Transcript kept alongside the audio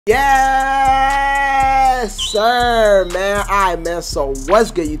Yes, sir, man. Alright, man. So,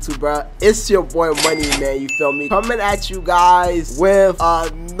 what's good, YouTube, bro? It's your boy Money, man. You feel me? Coming at you guys with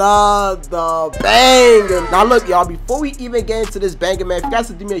another banger. Now, look, y'all. Before we even get into this banger, man, if you guys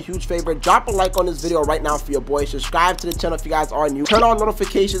would do me a huge favor, drop a like on this video right now for your boy. Subscribe to the channel if you guys are new. Turn on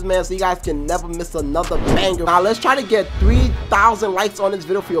notifications, man, so you guys can never miss another banger. Now, let's try to get 3,000 likes on this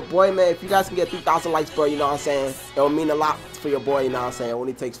video for your boy, man. If you guys can get 3,000 likes, bro, you know what I'm saying? It'll mean a lot for your boy, you know what I'm saying? It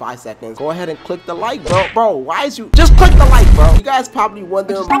only takes 5 seconds. Go ahead and click the like, bro. Why is you just click the like, bro? You guys probably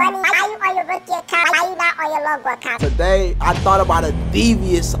wondering why you on your rookie account, why you not on your logo account? Today I thought about a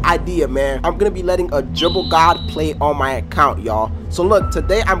devious idea, man. I'm gonna be letting a dribble god play on my account, y'all. So look,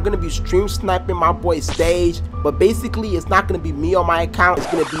 today I'm gonna be stream sniping my boy Stage, but basically it's not gonna be me on my account, it's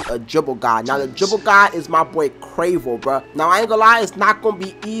gonna be a dribble god. Now the dribble god is my boy Cravo, bro. Now I ain't gonna lie, it's not gonna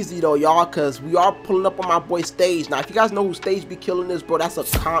be easy though, y'all, cause we are pulling up on my boy Stage. Now if you guys know who Stage be killing this, bro, that's a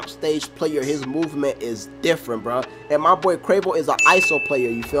comp stage player. His movement is different, bro, and my boy Cravo is an ISO player,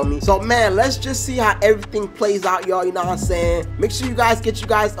 you feel me? So man, let's just see how everything plays out, y'all, you know what I'm saying? Make sure you guys get you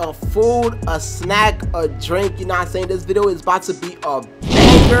guys a food, a snack, a drink, you know what I'm saying? This video is about to be a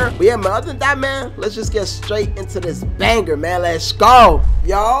banger. But yeah, man, other than that, man, let's just get straight into this banger, man. Let's go.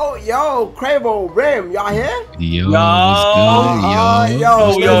 Yo, Cravo, Rim, y'all here? Yo,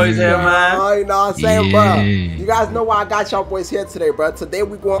 yo, he's here, man. You know what I'm saying, bro? You guys know why I got y'all boys here today, bro. Today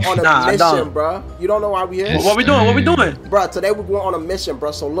we going on a mission, bro. You don't know why we here? What we doing? What we doing? Bro, today we going on a mission,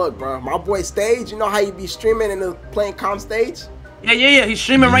 bro. So look, bro, my boy Stage, you know how you be streaming and playing Comp Stage? Yeah. He's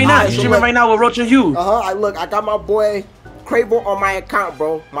streaming right now. He's streaming right now with Roach and Hugh. I got my boy Cravo on my account,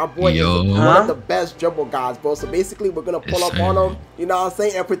 bro. My boy is one of the best dribble guys, bro. So basically, we're gonna pull up on him, you know what I'm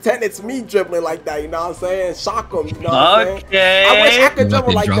saying, and pretend it's me dribbling like that, you know what I'm saying? Shock him, you know what I'm saying? I wish I could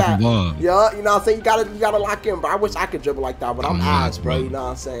dribble like that. Yeah, you know what I'm saying? You gotta lock in, bro. I wish I could dribble like that, but I'm ass, bro. You know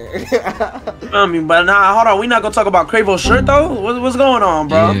what I'm saying? I mean, but nah, hold on. We not gonna talk about Cravo's shirt though. What's going on,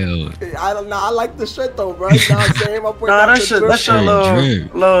 bro? I don't know. I like the shirt though, bro. You know what I'm saying? My boy that shit a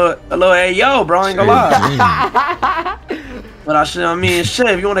little hey yo, bro. I ain't gonna lie. But I mean, shit,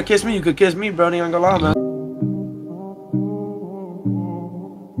 if you wanna kiss me, you could kiss me, bro. I ain't gonna lie, man.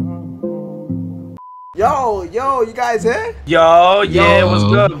 Yo, you guys here? Yo, what's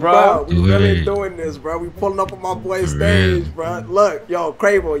good, bro? We really doing this, bro. We pulling up on my boy Stage, bro. Look, yo,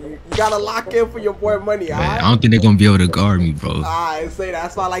 Cravo, you gotta lock in for your boy Money, alright? I don't think they're gonna be able to guard me, bro. Alright, say that.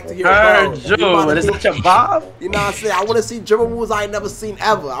 That's what I like to hear, bro. Is that your vibe? You know what I'm saying? I wanna see dribble moves I ain't never seen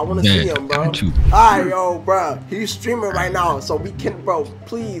ever. I wanna see him, bro. Alright, yo, bro. He's streaming right now, so we can, bro,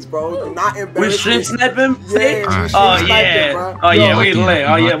 please, bro. Do not embarrass we stream sniping? Yeah, bro. Oh, yeah,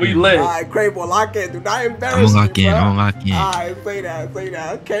 we lit. Alright, Cravo, lock in. Do not embarrass me, bro. Alright, say that.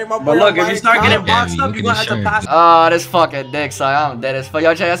 Okay, my boy. But look, if you start getting boxed up, you're gonna have to pass. Oh, this fucking dick, son. I'm dead as fuck.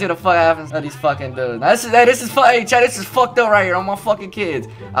 Yo, Chad, I see what the fuck happens to these fucking dudes. Now, this is fucked up right here on my fucking kids.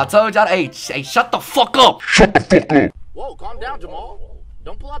 I told y'all, hey, shut the fuck up. Shut the fuck up. Whoa, calm down, Jamal.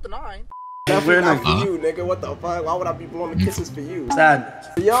 Don't pull out the 9. Definitely not for you, nigga. What the fuck? Why would I be blowing the kisses for you? Sad.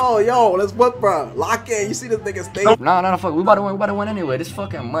 Yo, let's whip, bro. Lock in. You see this nigga Stage? No, fuck. We about to win anyway. This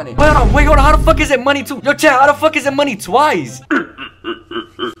fucking Money. Wait, hold on. How the fuck is it Money too? Yo, Chad, how the fuck is it Money twice?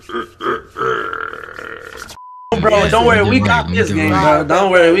 Bro, don't worry, we got this game, bro. Don't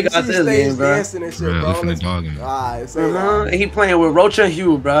worry, we got this game, bro. He playing with Roach and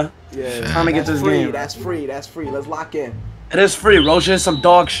Hugh, bro. Yeah, trying to get this game. That's free. Let's lock in. It is free. Roach is some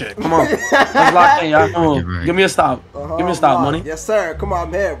dog shit. Come on, let's lock in, y'all. Come on, give me a stop. Give me a stop, Money. Yes, sir. Come on,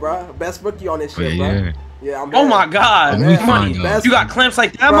 I'm here, bro. Best rookie on this shit, bro. Yeah, I'm oh my God, Money. You got clamps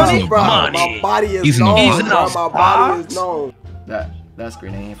like that, Money? Money. My body is known. My body is known. That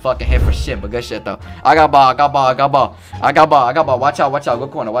screen ain't fucking hit for shit, but good shit though. I got ball. Watch out. Go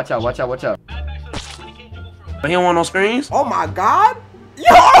corner. Watch out. But he don't want no screens? Oh my God. Yo.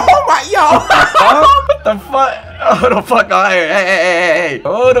 What the fuck? Oh the fuck on here. Hey.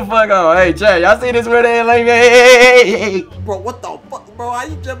 Oh the fuck on. Hey, Chad, y'all see this where they like me? Hey. Bro, what the fuck, bro? How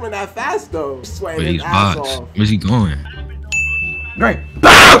you dribbling that fast though? Sweating his ass off. Where's he going? Great.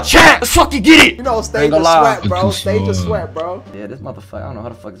 Bow, Chad! Let's fucking get it! You know, Stage a sweat, bro. Stage a sweat, bro. Yeah, this motherfucker, I don't know how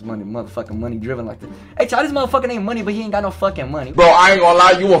the fuck is motherfucking money driven like this. Hey, Chad, this motherfucker ain't money, but he ain't got no fucking money. Bro, I ain't gonna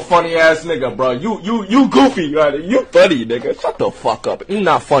lie, you a funny ass nigga, bro. You goofy, right? You funny, nigga. Shut the fuck up. You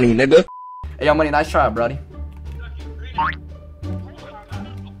not funny, nigga. Hey, yo, Money, nice try, brody.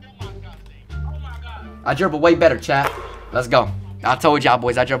 I dribble way better, Chad. Let's go. I told y'all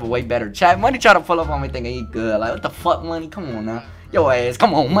boys I dribble way better. Chad, Money try to pull up on me thinking he good. Like, what the fuck, Money? Come on now. Yo ass,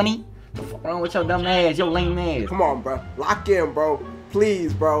 come on, Money. What the fuck wrong with your dumb ass, your lame ass? Come on, bro. Lock in, bro.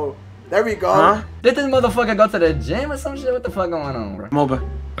 Please, bro. There we go. Huh? Did this motherfucker go to the gym or some shit? What the fuck going on, bro? Come over.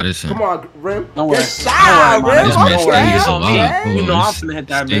 Listen. Come on, Rim. Don't worry. Get shot, Rim. This man Okay, stays alive. You know I'm finna hit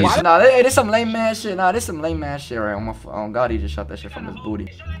that bitch. Nah, this some lame man shit. Nah, this some lame man shit right on God, he just shot that shit from his booty.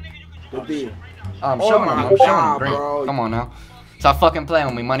 I'm showing him, Green. bro. Come on now. Stop fucking playing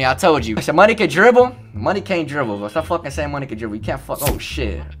with me, Money. I told you. I said Money can dribble. Money can't dribble. But stop fucking saying Money can dribble. You can't fuck. Oh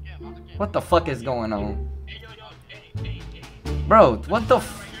shit. What the fuck is going on? Bro, what the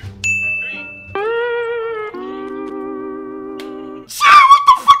f...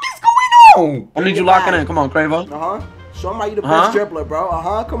 I need you locking in. Come on, Cravo. Show him how you the best dribbler, bro.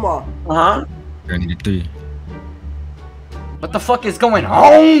 Come on. I need a 3. What the fuck is going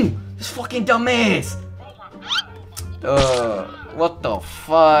on? This fucking dumbass. What the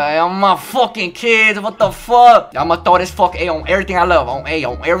fuck? I'm my fucking kids. What the fuck? I'ma throw this fuck A on everything I love. On A,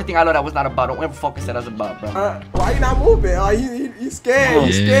 on everything I love that was not about. Don't ever fucking say that's about, bro. Why you not moving? He's scared.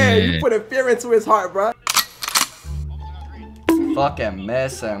 He's scared. You put fear into his heart, bro. Fucking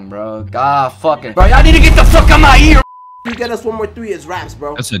messing, bro. God fucking. Bro, y'all need to get the fuck out my ear. You get us one more 3 is raps,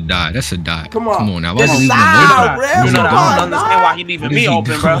 bro. That's a die. That's a die. Come on. Come on now. Why you leaving him open? I don't understand why he leaving me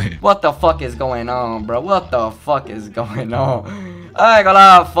open, bro. What the fuck is going on, bro? What the fuck is going on? I ain't gonna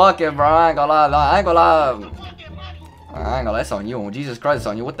lie, fuck it, bro. I ain't gonna lie. I ain't gonna lie. That's on you. On Jesus Christ, it's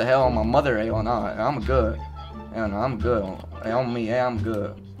on you. What the hell on my mother? Hey, on I'm good. Hell no, I'm good. Hey, on me. Hey, I'm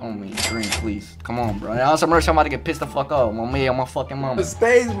good. On me, Green, please. Come on, bro. Now some merch, I'm about to get pissed the fuck off. On me, on my fucking mama. The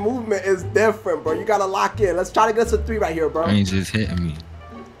stage movement is different, bro. You gotta lock in. Let's try to get us a 3 right here, bro. I ain't just hitting me.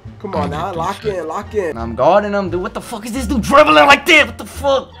 Come on now, lock in, lock in. I'm guarding him, dude. What the fuck is this dude dribbling like that? What the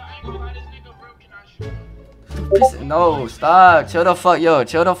fuck? No, stop. Chill the fuck, yo.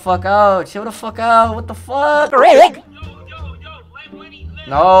 Chill the fuck out. Chill the fuck out. What the fuck?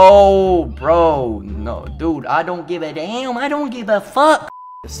 No, bro. No, dude. I don't give a damn. I don't give a fuck.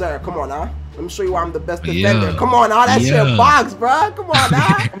 Yes, sir. Come on now. Let me show you why I'm the best defender. Come on now. That shit box, bro. Come on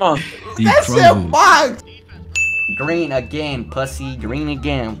now. Come on. That shit box. Green again, pussy. Green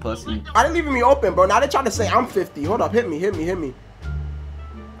again, pussy. I didn't leave me open, bro. Now they're trying to say I'm 50. Hold up. Hit me. I ain't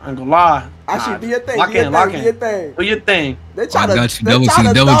gonna lie. Actually, do your thing. Lock in. Do your thing. They try to. Got you.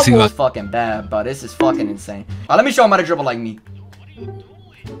 Double team. It's fucking bad, bro. This is fucking insane. Let me show him how to dribble like me.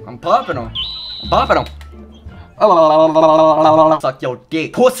 I'm popping him. Suck your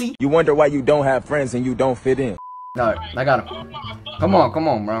dick, pussy. You wonder why you don't have friends and you don't fit in. Alright, I got him. Come on,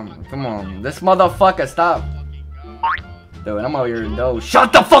 bro. Come on. This motherfucker, stop. Dude, I'm over here, dude.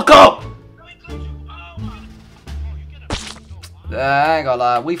 Shut the fuck up! I ain't gonna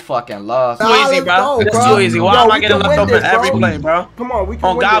lie, we fucking lost. Too easy, bro. It's too easy. Why am I getting left open every play, bro? Come on, we can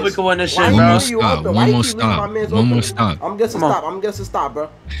win this. Oh God, we can win this shit, bro. One more stop. I'm just a stop, bro.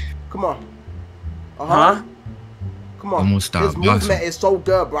 Come on. Come on. One more stop. His movement is so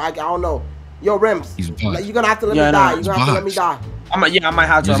good, bro. I don't know. Yo, Rims, you're gonna have to let me die. You're gonna have to let me die. I might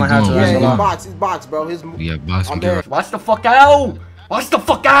have to. Yeah, he's box, bro. Yeah, box. Watch the fuck out! Watch the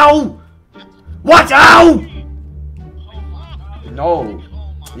fuck out! Watch out! No.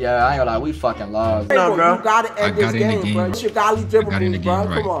 Yeah, I ain't gonna lie, we fucking lost. No, bro. You gotta end this game, bro. It's your godly dribble move, bro.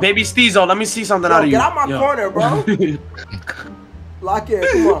 Come on. Baby Steezo, let me see something out of you. Get out my corner, bro. Lock in,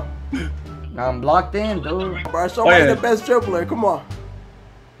 come on. I'm blocked in, dude. Bro, show me the best dribbler. Come on.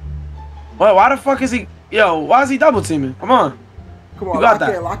 Wait, why the fuck is he? Yo, why is he double teaming? Come on. Come on,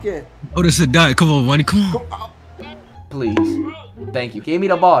 lock in. Oh, this is a die. Come on, Money. Come on. Please. Thank you. Give me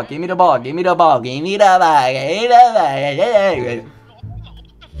the ball.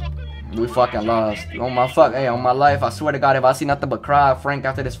 We fucking lost. On my life, I swear to God, if I see nothing but cry, Frank,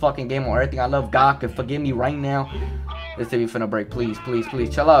 after this fucking game on everything I love, God could forgive me right now. This TV finna break. Please.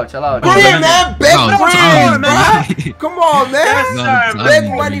 Chill out. Come on, man. Big money, man. Come on, man. Big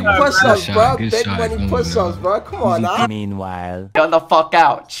money push-ups, bro. Big money push-ups, bro. Come on, now. Meanwhile. Chill the fuck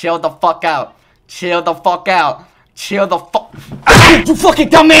out. Ah, you fucking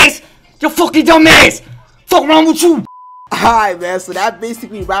dumbass. Fuck wrong with you. Alright, man, so that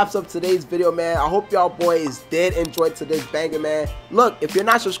basically wraps up today's video, man. I hope y'all boys did enjoy today's banger, man. Look, if you're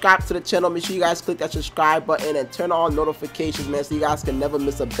not subscribed to the channel, make sure you guys click that subscribe button and turn on notifications, man, so you guys can never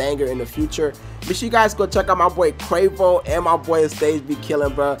miss a banger in the future. Make sure you guys go check out my boy Cravo and my boy Stage be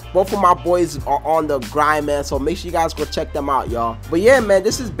killing, bro. Both of my boys are on the grind, man, so make sure you guys go check them out, y'all. But yeah, man,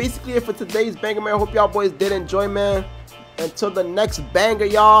 this is basically it for today's banger, man. I hope y'all boys did enjoy, man. Until the next banger,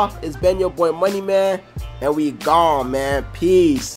 y'all, it's been your boy Money, man, and we gone, man. Peace.